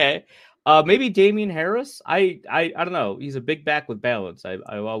like, okay. Maybe Damian Harris. I don't know. He's a big back with balance.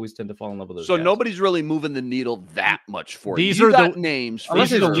 I always tend to fall in love with those. So guys. Nobody's really moving the needle that much for these you. Are the names.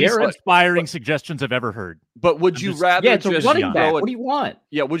 These are the least inspiring suggestions I've ever heard. But would you rather? Yeah, it's a running back. What do you want?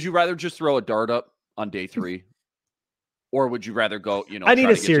 Yeah, would you rather just throw a dart up on day 3, or would you rather go? I need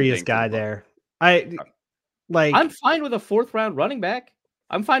a serious guy there. I'm fine with a 4th round running back.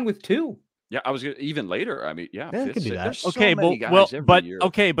 I'm fine with 2. Yeah, I was even later. I mean, could do that. Okay, but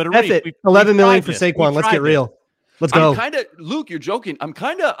Arif, $11 million for Saquon. Let's get real. Let's go. Luke, you're joking. I'm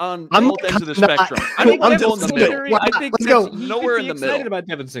kind of on both ends of the spectrum. I think I'm just in the middle. I think let's go. Nowhere in the middle. Excited about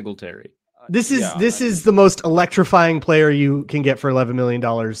Devin Singletary. This is the most electrifying player you can get for $11 million,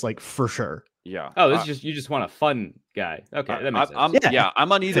 like for sure. Yeah. Oh, this is just you just want a fun guy. Okay, that makes sense.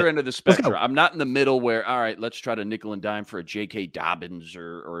 I'm on either end of the spectrum. I'm not in the middle where, all right, let's try to nickel and dime for a J.K. Dobbins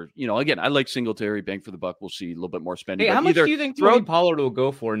or again, I like Singletary, bang for the buck. We'll see a little bit more spending. Hey, how much do you think Tony Pollard will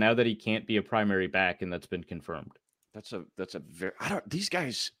go for now that he can't be a primary back and that's been confirmed? That's a very these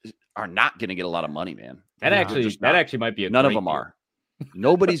guys are not going to get a lot of money, man. That actually might be none of them are.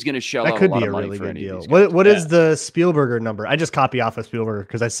 Nobody's going to shell out a lot of money for any of these guys. What is the Spielberger number? I just copy off of Spielberger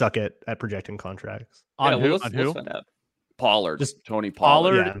because I suck at projecting contracts. Let's find out. Pollard, Just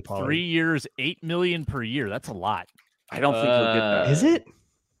Pollard, Yeah, and Pollard. 3 years, $8 million per year. That's a lot. I don't think he'll get that. Is it?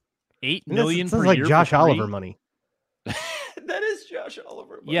 $8 That million sounds per like year. Josh for Oliver three? money. That is Josh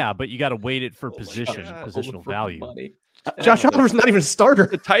Oliver. Money. Yeah, but you got to weight it for Oh my position, God. positional value. Money. Josh Oliver's not even a starter.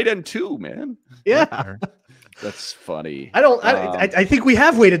 The tight end too, man. Yeah, That's funny. I think we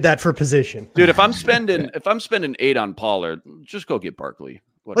have weighted that for position, Dude, if I'm spending 8 on Pollard, just go get Barkley.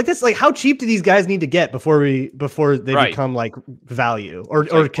 What? Like this, like how cheap do these guys need to get before they Right. become like value, or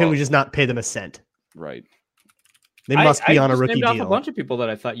like, can well, we just not pay them a cent? Right. They must be I on a just rookie named off deal. a bunch of people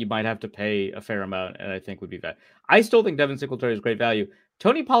that I thought you might have to pay a fair amount, and I think would be value. I still think Devin Singletary is great value.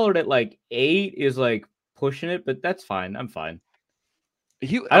 Tony Pollard at like 8 is like pushing it, but that's fine. I'm fine.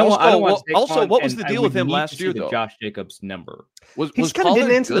 I don't want Saquon, what was and the I deal would with him need last to see year, the though? Josh Jacobs number. He Was just kind of didn't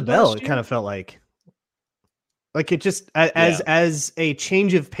Pollard answer the good bell. last It year? kind of felt like it just as a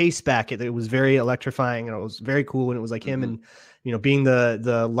change of pace back. It was very electrifying and it was very cool. And it was like him and being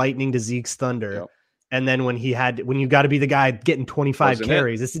the lightning to Zeke's thunder. Yep. And then when you got to be the guy getting 25 Wasn't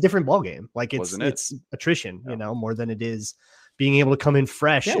carries, it's a different ballgame. Like it's attrition, more than it is being able to come in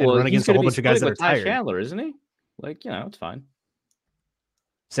fresh and run against a whole bunch of guys that are tired. Chandler, isn't he? Like, it's fine.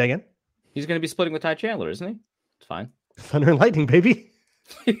 Say again? He's going to be splitting with Ty Chandler, isn't he? It's fine. Thunder and lightning, baby.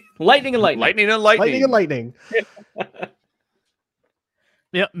 Lightning and lightning. Lightning and lightning. Lightning and lightning.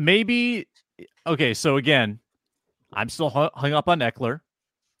 Yeah, maybe. Okay, so again, I'm still hung up on Eckler.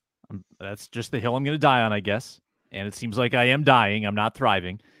 That's just the hill I'm going to die on, I guess. And it seems like I am dying. I'm not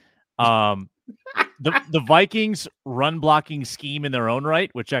thriving. The Vikings run blocking scheme in their own right,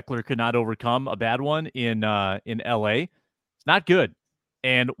 which Eckler could not overcome, a bad one in LA. It's not good.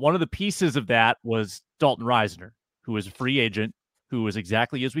 And one of the pieces of that was Dalton Reisner, who is a free agent, who was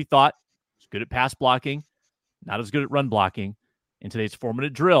exactly as we thought. He's good at pass blocking, not as good at run blocking. In today's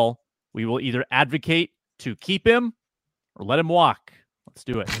 4-minute drill, we will either advocate to keep him or let him walk. Let's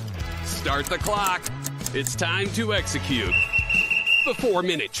do it. Start the clock. It's time to execute the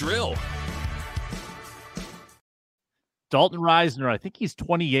 4-minute drill. Dalton Reisner, I think he's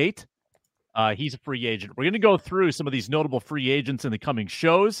 28. He's a free agent. We're going to go through some of these notable free agents in the coming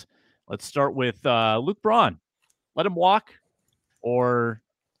shows. Let's start with Luke Braun. Let him walk, or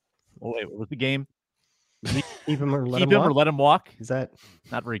wait, what was the game? Keep him or let or let him walk. Is that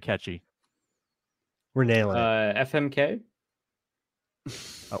not very catchy? We're nailing it. FMK.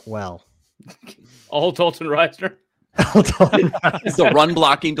 Well, all Dalton Reisner. The run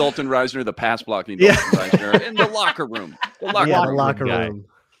blocking Dalton Reisner, the pass blocking Dalton Reisner, in the locker room. The locker room.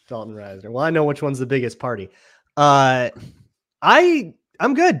 Dalton Reisner. Well, I know which one's the biggest party. I'm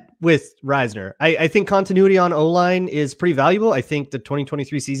good with Reisner. I think continuity on O-line is pretty valuable. I think the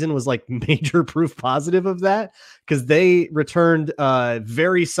 2023 season was like major proof positive of that because they returned a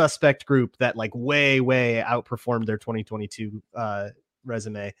very suspect group that like way outperformed their 2022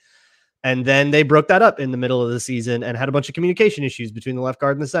 resume. And then they broke that up in the middle of the season and had a bunch of communication issues between the left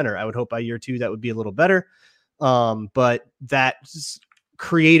guard and the center. I would hope by year 2 that would be a little better. But that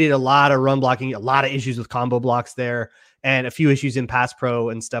created a lot of run blocking, a lot of issues with combo blocks there, and a few issues in pass pro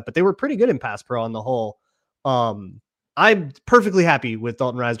and stuff, but they were pretty good in pass pro on the whole. I'm perfectly happy with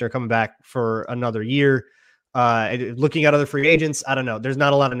Dalton Reisner coming back for another year. Looking at other free agents, I don't know. There's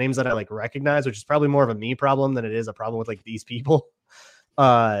not a lot of names that I like recognize, which is probably more of a me problem than it is a problem with like these people.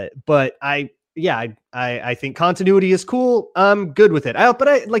 But I think continuity is cool. I'm good with it. But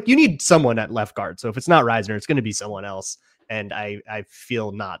I like, you need someone at left guard. So if it's not Reisner, it's going to be someone else. And I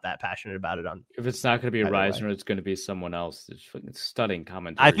feel not that passionate about it. If it's not going to be a Reisner, it's going to be someone else. It's stunning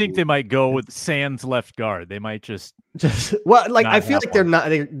commentary. I think they might go with Sands left guard. They might just well, like I feel like they're not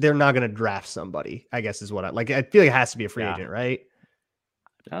going to draft somebody, I guess is what I feel like it has to be a free agent, right?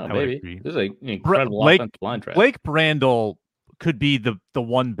 Oh, maybe. This is an incredible offensive line draft. Blake Brandel could be the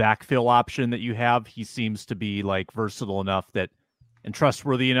one backfill option that you have. He seems to be like versatile enough and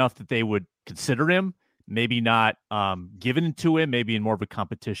trustworthy enough that they would consider him. Maybe not given to him, maybe in more of a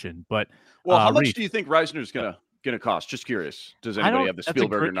competition. But how much do you think Reisner's gonna cost? Just curious. Does anybody have the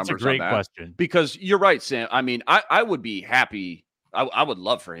Spielberger numbers on that? That's a great question. Because you're right, Sam. I mean, I would be happy. I would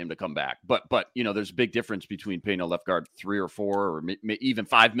love for him to come back, but there's a big difference between paying a left guard 3 or 4 or even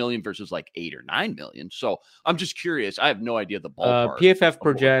 $5 million versus like $8 or $9 million. So I'm just curious. I have no idea the ballpark. PFF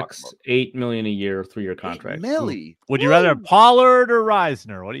projects $8 million a year, 3-year contract. Would you rather have Pollard or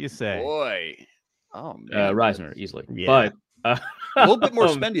Reisner? What do you say? Boy, oh man, Reisner easily, yeah. But a little bit more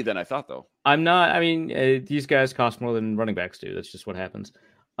spendy than I thought, though. I'm not. I mean, these guys cost more than running backs do. That's just what happens.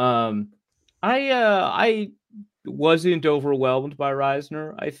 I wasn't overwhelmed by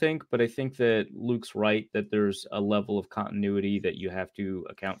Reisner, I think, but I think that Luke's right that there's a level of continuity that you have to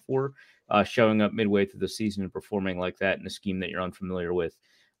account for. Showing up midway through the season and performing like that in a scheme that you're unfamiliar with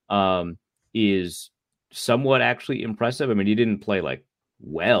is somewhat actually impressive. I mean, he didn't play like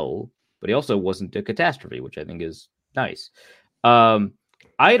well, but he also wasn't a catastrophe, which I think is nice.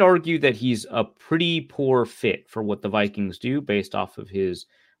 I'd argue that he's a pretty poor fit for what the Vikings do based off of his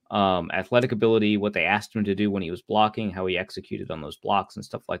athletic ability, what they asked him to do when he was blocking, how he executed on those blocks and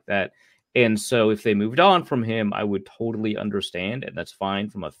stuff like that. And so if they moved on from him, I would totally understand, and that's fine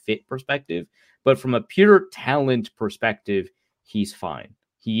from a fit perspective. But from a pure talent perspective, he's fine.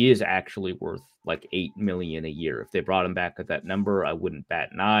 He is actually worth like $8 million a year. If they brought him back at that number, I wouldn't bat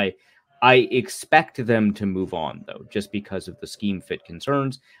an eye. I expect them to move on, though, just because of the scheme fit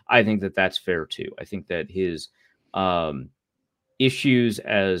concerns. I think that that's fair, too. I think that his issues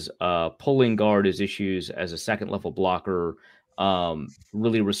as a pulling guard, his issues as a second-level blocker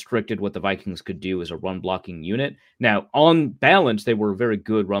really restricted what the Vikings could do as a run-blocking unit. Now, on balance, they were a very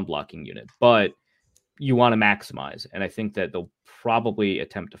good run-blocking unit, but you want to maximize. And I think that they'll probably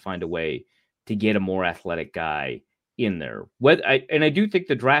attempt to find a way to get a more athletic guy in there. I do think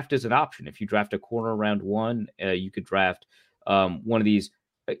the draft is an option. If you draft a corner round one, you could draft one of these.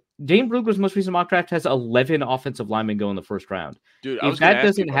 Dane Brugler's most recent mock draft has 11 offensive linemen go in the first round. Dude, if that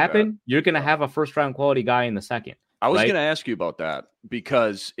doesn't happen, you're going to have a first round quality guy in the second. I was going to ask you about that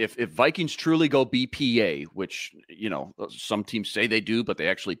because if Vikings truly go BPA, which, some teams say they do, but they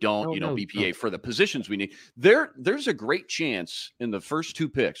actually don't, BPA for the positions we need, there's a great chance in the first two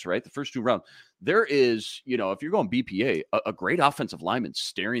picks, right? The first two rounds, there is, if you're going BPA, a great offensive lineman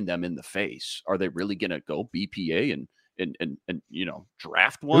staring them in the face. Are they really going to go BPA and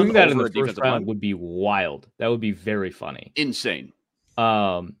draft one? Doing that in the first round would be wild. That would be very funny. Insane.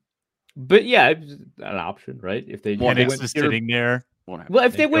 But yeah, it's an option, right? If they went sitting there. Well,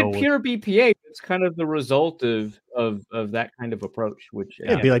 if they went pure BPA, it's kind of the result of that kind of approach. Which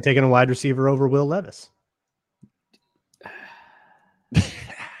it'd be like taking a wide receiver over Will Levis.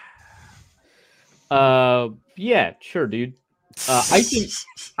 Yeah, sure, dude. I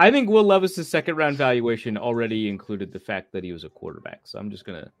think Will Levis's second round valuation already included the fact that he was a quarterback. So I'm just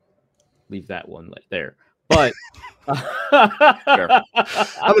gonna leave that one there. But I'm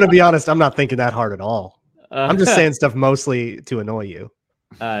going to be honest, I'm not thinking that hard at all. I'm just saying stuff mostly to annoy you.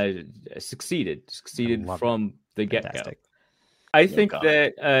 Succeeded from the get-go. I think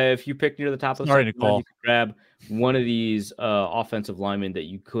that if you pick near the top of the second round, you could grab one of these offensive linemen that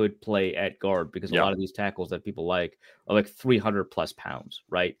you could play at guard because a lot of these tackles that people like are like 300 plus pounds,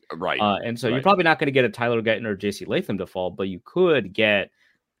 right? Right. And so you're probably not going to get a Tyler Guyton or JC Latham to fall, but you could get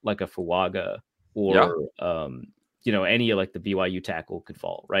like a Fuaga or any like the BYU tackle could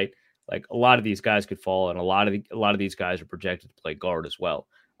fall, right? Like a lot of these guys could fall, and a lot of these guys are projected to play guard as well.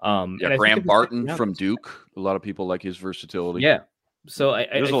 Graham Barton from Duke. A lot of people like his versatility. Yeah, so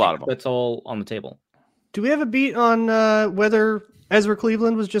there's a lot of them. That's all on the table. Do we have a beat on whether Ezra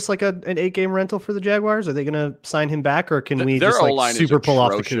Cleveland was just like an 8-game rental for the Jaguars? Are they going to sign him back, or can we just like super pull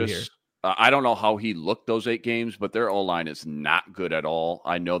off the coup here? I don't know how he looked those 8 games, but their O-line is not good at all.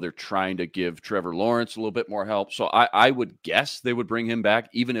 I know they're trying to give Trevor Lawrence a little bit more help. So I would guess they would bring him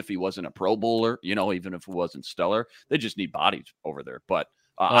back, even if he wasn't a Pro Bowler, even if it wasn't stellar. They just need bodies over there. But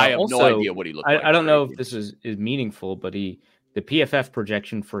I have no idea what he looked like. I don't know if this is meaningful, but the PFF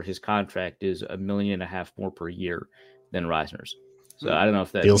projection for his contract is $1.5 million more per year than Reisner's. So I don't know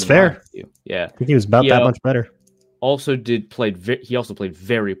if that feels fair. Yeah. I think he was about that much better. He also played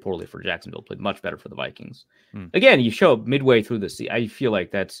very poorly for Jacksonville, played much better for the Vikings. Again, you show up midway through the season. I feel like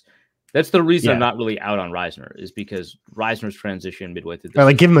that's the reason I'm not really out on Reisner, is because Reisner's transition midway through the season,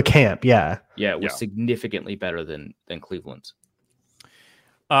 like give him a camp. Yeah, it was significantly better than Cleveland's.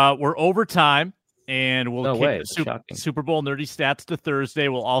 We're over time, and we'll kick the Super Bowl nerdy stats to Thursday.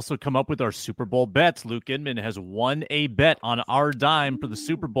 We'll also come up with our Super Bowl bets. Luke Inman has won a bet on our dime for the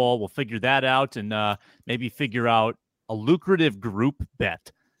Super Bowl. We'll figure that out and maybe figure out a lucrative group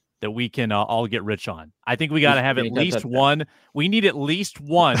bet that we can all get rich on. I think we got to have at least one. We need at least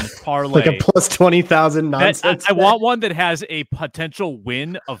one parlay. Like a plus 20,000 nonsense. I want one that has a potential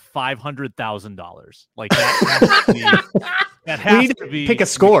win of $500,000. Like that has to be. Pick a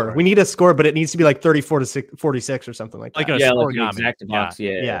score. We need a score, but it needs to be like 34-46 or something like that. Like a scoregami. Exact box.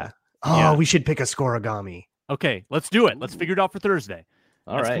 Yeah. Oh, we should pick a scoregami. Okay, let's do it. Let's figure it out for Thursday.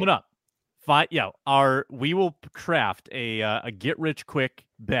 That's coming up. We will craft a get rich quick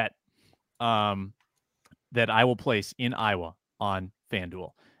bet that I will place in Iowa on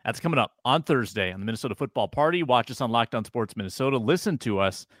FanDuel. That's coming up on Thursday on the Minnesota Football Party. Watch us on Locked On Sports Minnesota. Listen to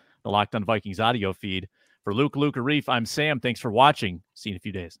us, the Locked On Vikings audio feed For Luke Arif, I'm Sam. Thanks for watching. See you in a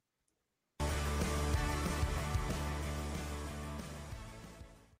few days.